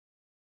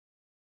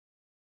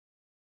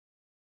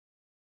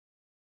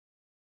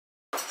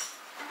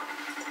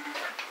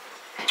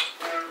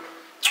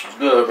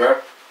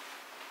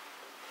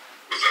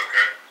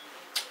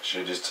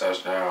Shit just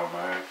touched down,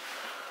 man.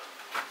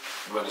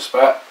 You at the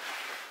spot?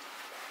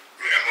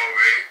 Yeah, I'm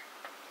over here.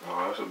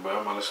 Oh, that's a bad.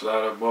 I'm gonna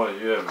slide up on you,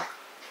 you hear me?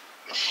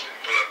 Shit,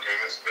 pull up, King.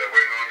 That's bad.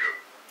 Waiting on you.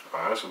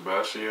 Alright, that's a bad.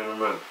 I'll see you in a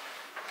minute.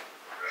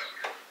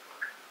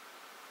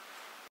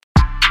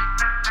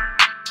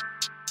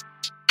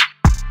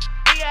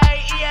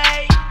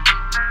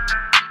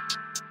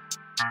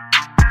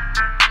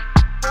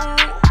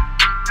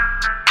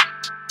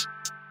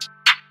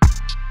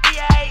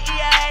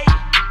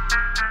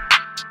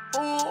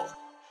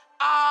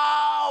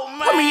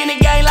 Put me in the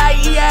game like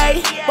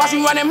EA. Watch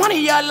me running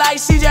money up like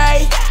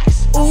CJ.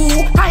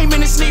 Ooh, I ain't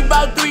been asleep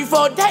about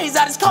 3-4 days.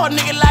 I just caught a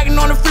nigga lagging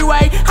on the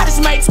freeway. I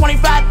just made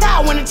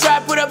 25,000 in the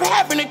trap, put up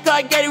half in the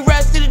cut, gave the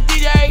rest to the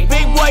DJ.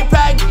 Big boy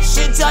pack,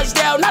 shit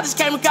touchdown. I just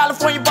came to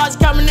California, boss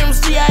coming in from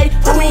CA.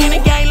 Put me in the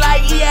game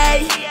like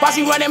EA. Watch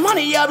me running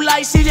money up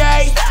like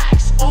CJ.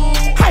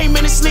 I ain't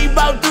been asleep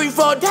about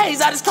 3-4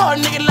 days. I just caught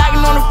a nigga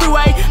lagging on the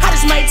freeway. I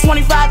just made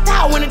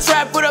 25,000 in the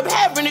trap, put up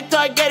half in the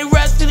cut, gave the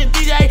rest to the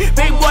DJ.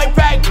 Big boy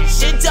pack,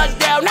 shit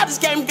touchdown. I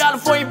just came to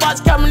California,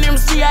 boss coming in from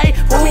CA.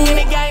 Put me in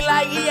the game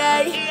like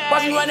EA.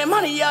 Watch me running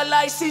money up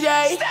like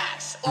CJ.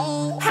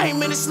 I ain't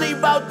been asleep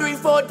about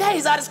 3-4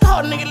 days. I just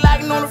caught a nigga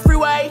lagging on the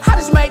freeway. I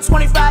just made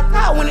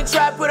 25,000 in the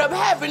trap, put up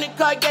half in the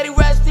cut, gave the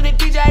rest to the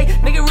DJ.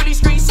 Nigga really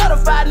street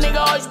certified, nigga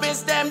always been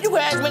stamped. You can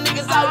ask my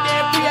niggas out there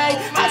in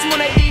PA. Ask when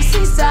they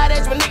DC side,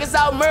 ask my niggas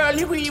out Merle.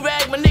 You can even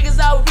ask my niggas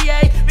out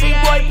VA. Big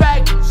boy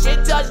pack,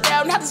 shit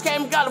touchdown. I just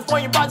came to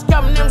California, boss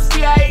coming in from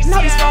CA.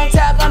 Now he's phone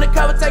tap,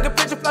 undercover, take a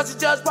picture, plus the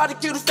judge,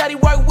 prosecutor, steady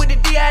work with the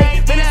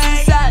DA. Been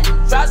inside,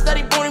 try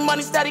steady, booty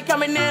money steady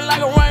coming in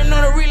like a running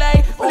on a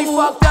relay. Really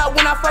fucked up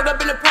when I fucked up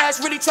in the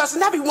past, really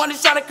trusting everyone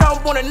that's trying to come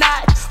up on a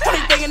night.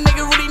 Only thing a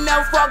nigga really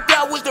never fucked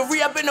up was the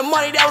re-up in the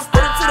money that was put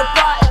into the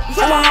pot.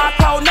 I'm a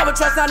hardcore, never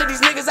trust none of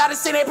these niggas. I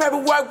just seen their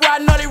paperwork where I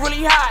know they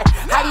really high.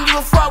 I can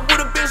give a fuck with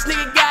a bitch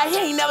nigga guy.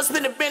 He ain't never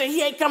spent a minute,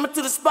 he ain't coming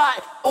to the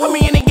spot. Put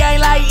me in the game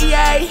like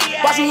EA.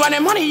 Watch me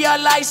running money up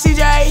like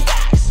CJ.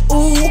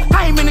 Ooh,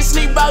 I ain't been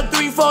asleep about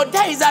 3-4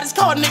 days. I just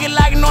caught a nigga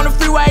lagging on the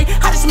freeway.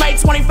 I just made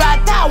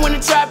 25,000 in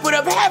the trap, put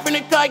up half in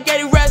the cut,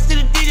 gave the rest to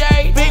the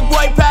DJ. Big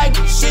boy pack,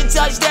 shit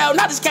touchdown.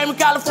 I just came to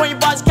California,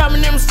 boss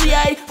coming in from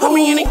CA. Put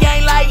me in the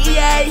game like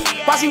EA.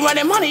 Watch me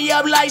running money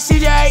up like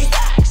CJ.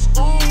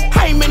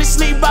 I ain't been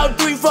asleep about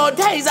 3-4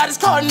 days. I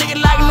just caught a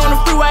nigga lagging on the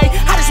freeway.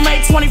 I just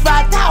made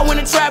 25,000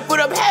 in the trap, put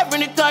up half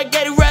in the cut,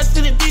 gave the rest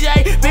to the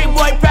DJ. Big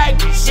boy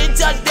pack, shit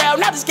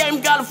touchdown. I just came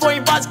to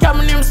California, boss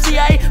coming in from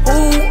CA.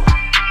 Ooh.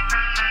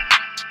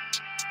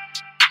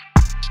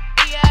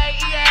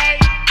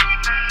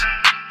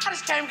 I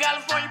just came to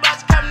California,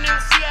 boss coming in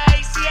from CA.